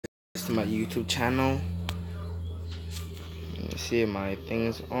To my YouTube channel. Let me see if my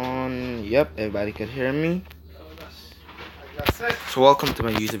thing's on. Yep, everybody could hear me. So welcome to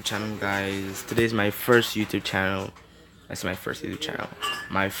my YouTube channel, guys. Today's my first YouTube channel. That's my first YouTube channel.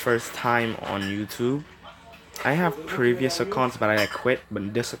 My first time on YouTube. I have previous accounts, but I quit.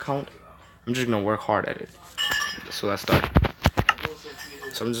 But this account, I'm just gonna work hard at it. So let's start.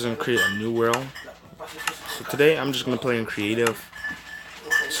 So I'm just gonna create a new world. So today I'm just gonna play in creative.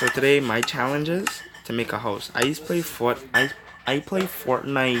 So today my challenge is to make a house. I used to play I play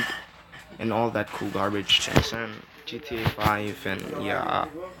Fortnite and all that cool garbage and GTA 5 and yeah.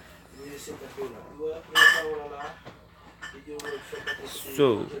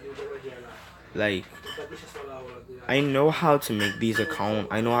 So like I know how to make these accounts.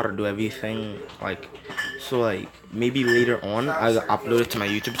 I know how to do everything. So maybe later on I'll upload it to my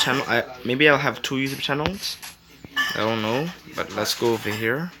YouTube channel. Maybe I'll have two YouTube channels. I don't know, but let's go over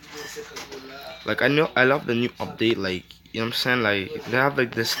here. Like I love the new update. Like you know what I'm saying. Like they have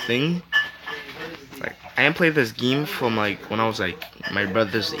like this thing. Like I didn't play this game from like when I was like my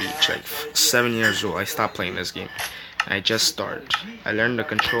brother's age, like 7 years old. I stopped playing this game. I just started. I learned the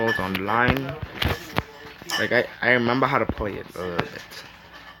controls online. Like I remember how to play it a little bit.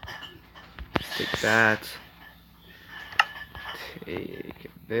 Just take that. Take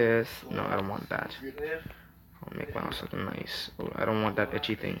this. No, I don't want that. I'll make my house look nice. Oh, I don't want that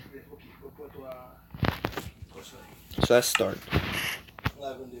itchy thing. So let's start.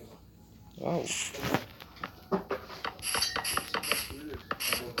 Wow.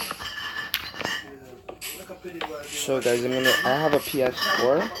 So guys, I have a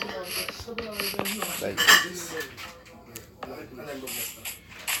PS4. Like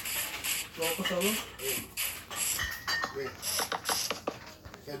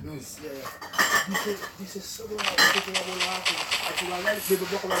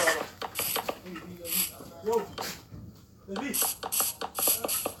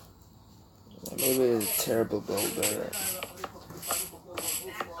maybe it's a terrible builder.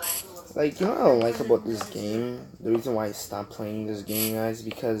 Like, you know what I like about this game? The reason why I stopped playing this game, guys,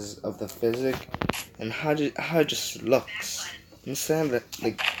 because of the physics and how it just looks. I'm saying that,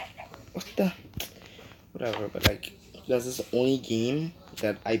 like, what the, whatever. But like, because this is the only game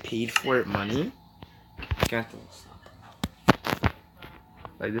that I paid for it money. Can't stop.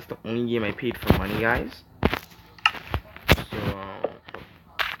 Like, this is the only game I paid for money, guys. So.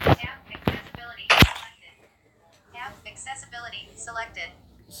 Accessibility selected.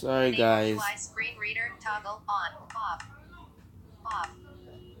 Sorry, guys. Screen reader toggle on. Off. Off.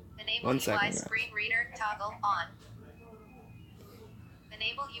 Enable 1 second, UI screen reader toggle on.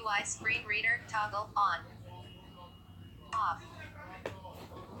 Enable UI screen reader toggle on. Off.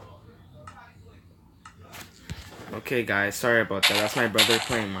 Okay, guys, sorry about that. That's my brother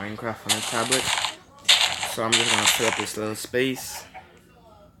playing Minecraft on a tablet. So I'm just gonna fill up this little space.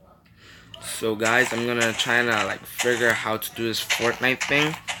 So guys, I'm gonna try to like figure out how to do this Fortnite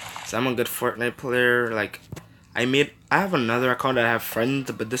thing. So I'm a good Fortnite player. Like I have another account that I have friends,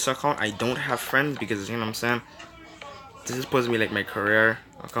 but this account I don't have friends because you know what I'm saying. This is supposed to be like my career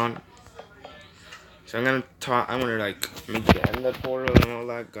account. So I'm gonna like make the end portal and all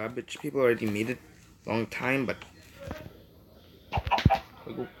that garbage. People already made it long time, but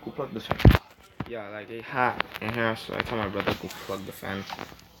go plug this fan. Yeah, like a hat in here, so I told my brother go plug the fan.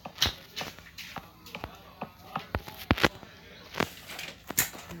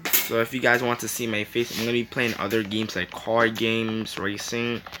 So if you guys want to see my face, I'm gonna be playing other games like car games,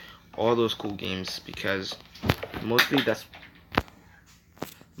 racing, all those cool games because mostly that's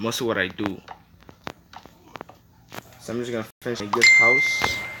mostly what I do. So I'm just gonna finish this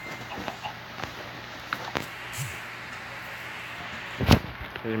house.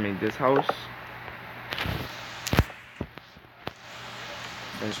 I'm gonna make this house.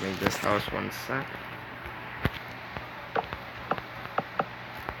 Finish make this house 1 sec.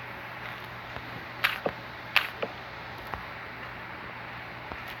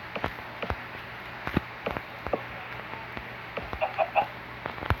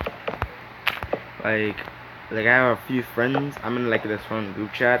 Like I have a few friends. I'm in like this one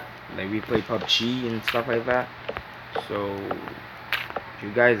group chat. Like we play PUBG and stuff like that. So if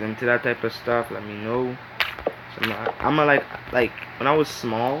you guys into that type of stuff, let me know. So I'm a like when I was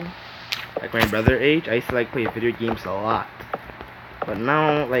small, like my brother age, I used to like play video games a lot. But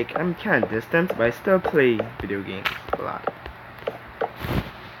now like I'm kind of distant, but I still play video games a lot.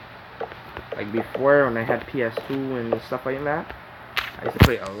 Like before when I had PS2 and stuff like that, I used to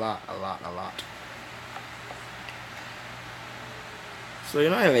play a lot. So you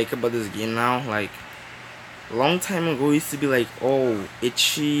know what I like about this game now? Like A long time ago, it used to be like, oh,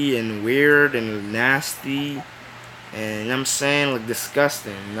 itchy and weird and nasty, and you know what I'm saying, like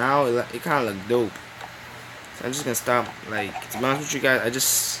disgusting. Now it kind of look dope. So I'm just gonna stop. Like, to be honest with you guys, I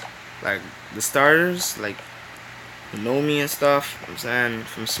just like the starters, like who know me and stuff. You know what I'm saying,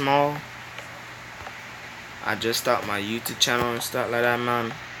 from small. I just started my YouTube channel and stuff like that,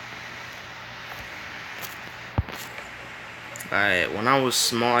 man. Like, when I was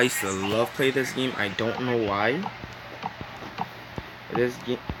small, I used to love play this game. I don't know why. This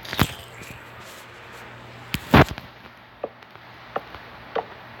game,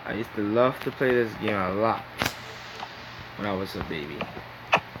 I used to love to play this game a lot when I was a baby.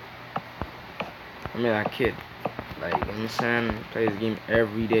 I mean, a kid. Like, you know what I'm saying? Play this game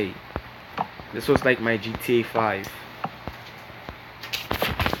every day. This was like my GTA 5.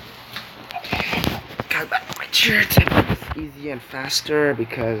 God, my chair tip is easy and faster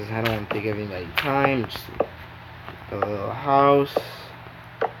because I don't take any time. Just a little house.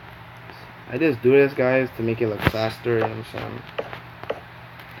 I just do this, guys, to make it look faster. You know what I'm saying?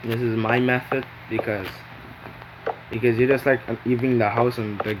 And this is my method because you're just like leaving the house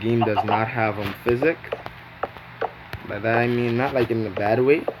and the game does not have physics. By that I mean not like in a bad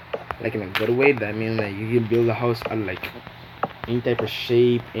way, like in a good way. That means that you can build a house out of like any type of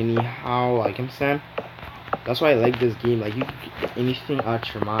shape, anyhow. Like I'm saying, that's why I like this game. Like you can get anything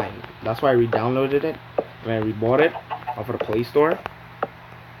out your mind. That's why I re-downloaded it when I rebought it off of the Play Store.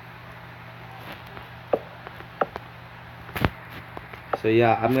 So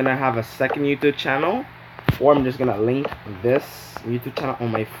yeah, I'm gonna have a second YouTube channel, or I'm just gonna link this YouTube channel on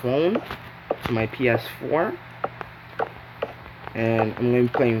my phone to my PS4, and I'm gonna be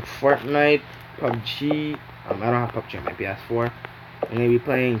playing Fortnite, PUBG. I don't have PUBG on my PS4. I'm gonna be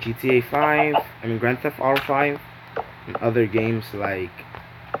playing GTA 5, Grand Theft Auto 5, and other games like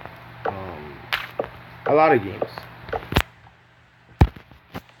a lot of games.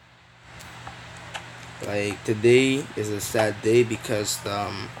 Like today is a sad day because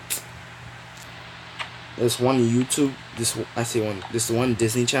this one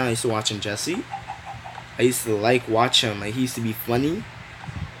Disney channel I used to watch, Jesse. I used to watch him. Like he used to be funny.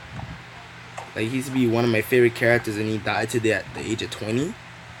 Like he used to be one of my favorite characters, and he died today at the age of 20.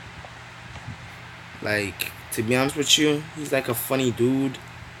 Like, to be honest with you, he's like a funny dude.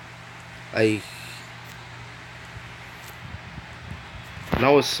 Like when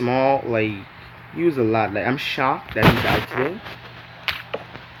I was small, like he was a lot. Like I'm shocked that he died today.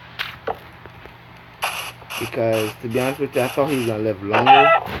 Because to be honest with you, I thought he was gonna live longer.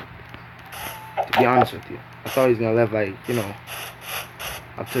 To be honest with you, I thought he was gonna live like, you know,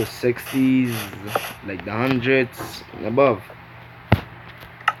 up to 60s, like the hundreds and above.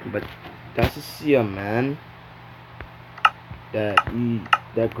 But that's to see a man that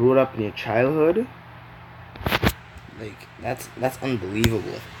grew up in your childhood. Like that's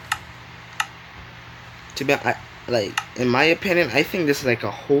unbelievable. To be like, in my opinion, I think this is like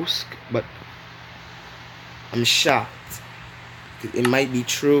a hoax, but I'm shocked. It might be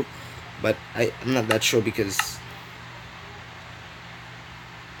true, but I'm not that sure because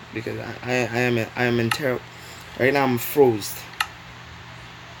I am in terror. Right now I'm froze.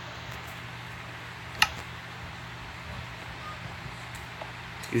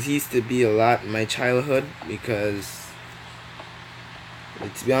 Because he used to be a lot in my childhood. Because,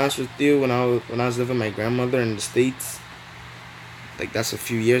 like, to be honest with you, when I was living with my grandmother in the States, like that's a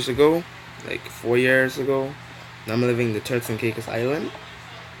few years ago, like 4 years ago. Now I'm living in the Turks and Caicos Island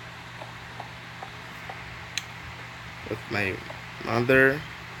with my mother.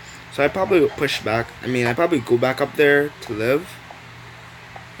 So I probably would push back. I probably go back up there to live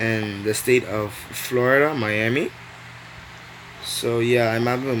in the state of Florida, Miami. So yeah, I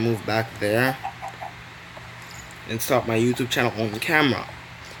might be able to move back there and start my YouTube channel on camera.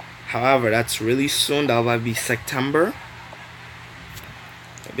 However, that's really soon. That'll probably be September.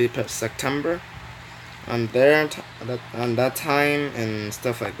 That'll be September. On that time and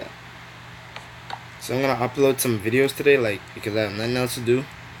stuff like that. So I'm gonna upload some videos today, like, because I have nothing else to do.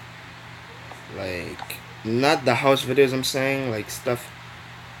 Like, not the house videos, I'm saying, like stuff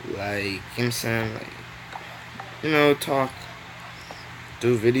like, you know what I'm saying, like, you know, talk,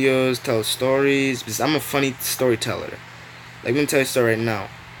 do videos, tell stories, because I'm a funny storyteller. Like, I'm gonna tell you a story right now.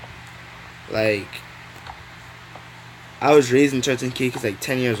 Like, I was raised in Turks and Caicos, like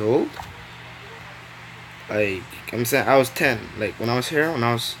 10 years old. Like, I'm saying, I was 10. Like, when I was here, when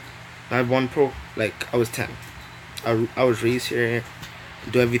I was not born pro, like, I was 10. I was raised here,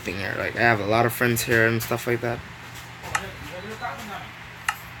 do everything here. Like, I have a lot of friends here and stuff like that.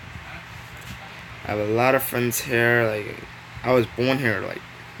 I have a lot of friends here. Like, I was born here. Like,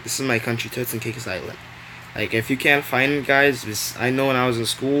 this is my country, Turks and Caicos Island. Like if you can't find it, guys, I know when I was in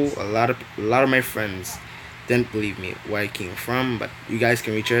school, a lot of my friends didn't believe me where I came from, but you guys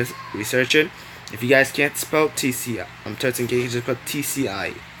can research it. If you guys can't spell TCI, Turks and Caicos, just put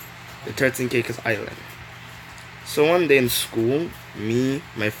TCI, the Turks and Caicos Island. So one day in school, me,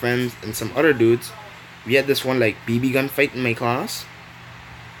 my friends, and some other dudes, we had this one like BB gun fight in my class.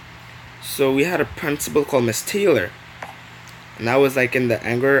 So we had a principal called Miss Taylor, and I was like in the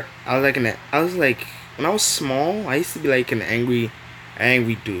anger. I was like when I was small, I used to be like an angry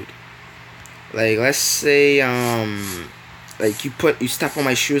dude. Like let's say like you step on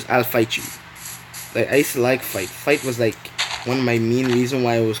my shoes, I'll fight you. Like I used to like fight. Fight was like one of my main reason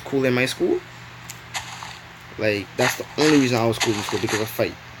why I was cool in my school. Like that's the only reason I was cool in school, because of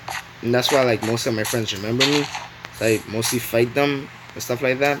fight. And that's why like most of my friends remember me. So I mostly fight them and stuff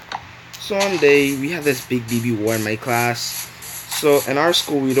like that. So one day we had this big BB war in my class. So in our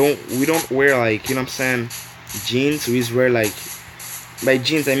school we don't wear like, you know what I'm saying, jeans. We just wear like, by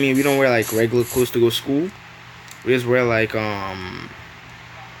jeans I mean we don't wear like regular clothes to go to school. We just wear like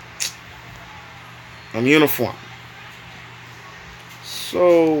uniform.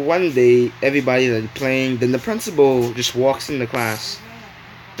 So one day everybody's like playing, then the principal just walks in the class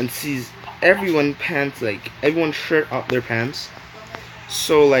and sees everyone's shirt up their pants.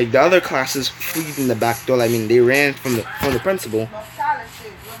 So like the other classes fleed in the back door. I mean they ran from the principal.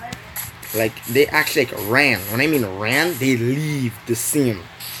 Like they actually like ran. When I mean ran, they leave the scene.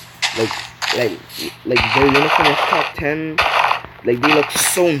 Like their uniform is top 10. Like they look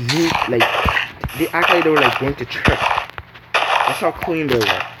so neat. Like they act like they were like going to church. That's how clean they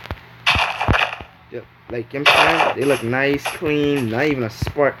were. Yep. Like, you know what I'm saying? They look nice, clean, not even a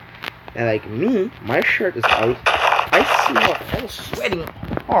spot. And like me, my shirt is out. I was sweating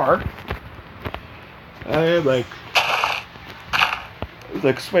hard. I was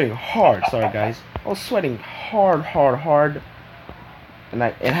like sweating hard. Sorry guys. I was sweating hard. And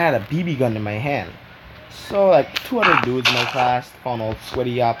it had a BB gun in my hand. So like 2 other dudes in my class found all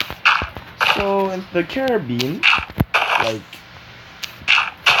sweaty up. So in the Caribbean, like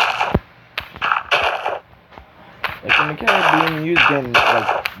in the Caribbean, you get in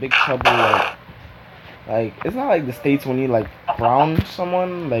like big trouble. Like it's not like the States when you like ground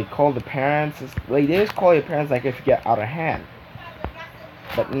someone, like call the parents. It's, like they just call your parents like if you get out of hand.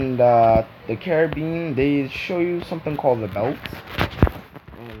 But in the Caribbean, they show you something called the belt.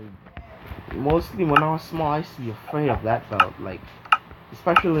 And mostly when I was small, I used to be afraid of that belt, like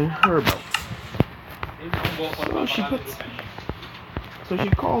especially her belt. So she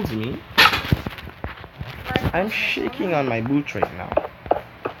calls me. I'm shaking on my boots right now.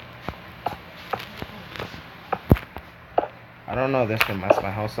 I don't know if this will mess my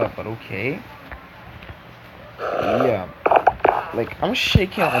house up, but okay. Yeah. Like, I'm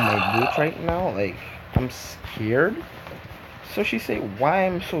shaking on my boots right now. Like, I'm scared. So she say, why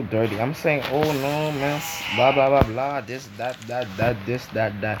I'm so dirty? I'm saying, oh no, man. Blah, blah, blah, blah. This, that, this,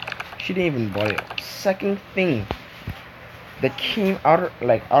 that. She didn't even bother. Second thing that came out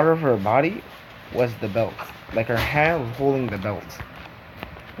of her body was the belt. Like her hand was holding the belt.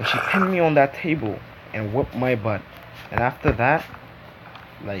 And she pinned me on that table and whooped my butt. And after that,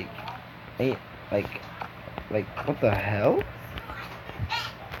 like what the hell?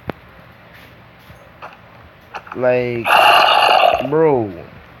 Like, bro,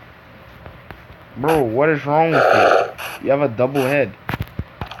 what is wrong with you? You have a double head.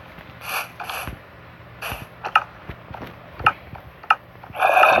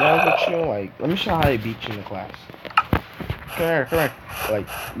 Like, let me show how I beat you in the class. Come here. Like,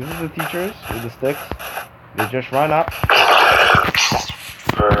 this is the teachers with the sticks. They just run up.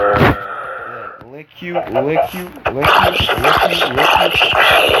 Lick you. Lick you.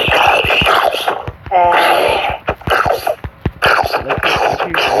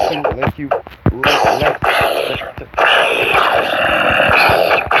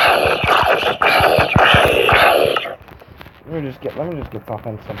 Let me just get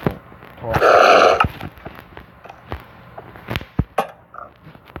something simple.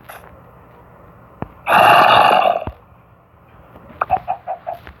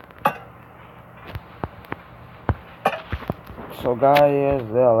 So guys,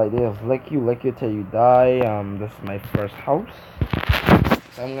 like this, lick you till you die. This is my first house.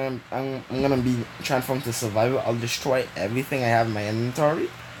 So I'm gonna be transformed to survivor. I'll destroy everything I have in my inventory.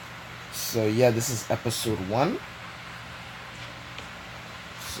 So yeah, this is episode 1.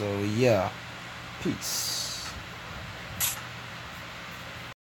 So yeah, peace.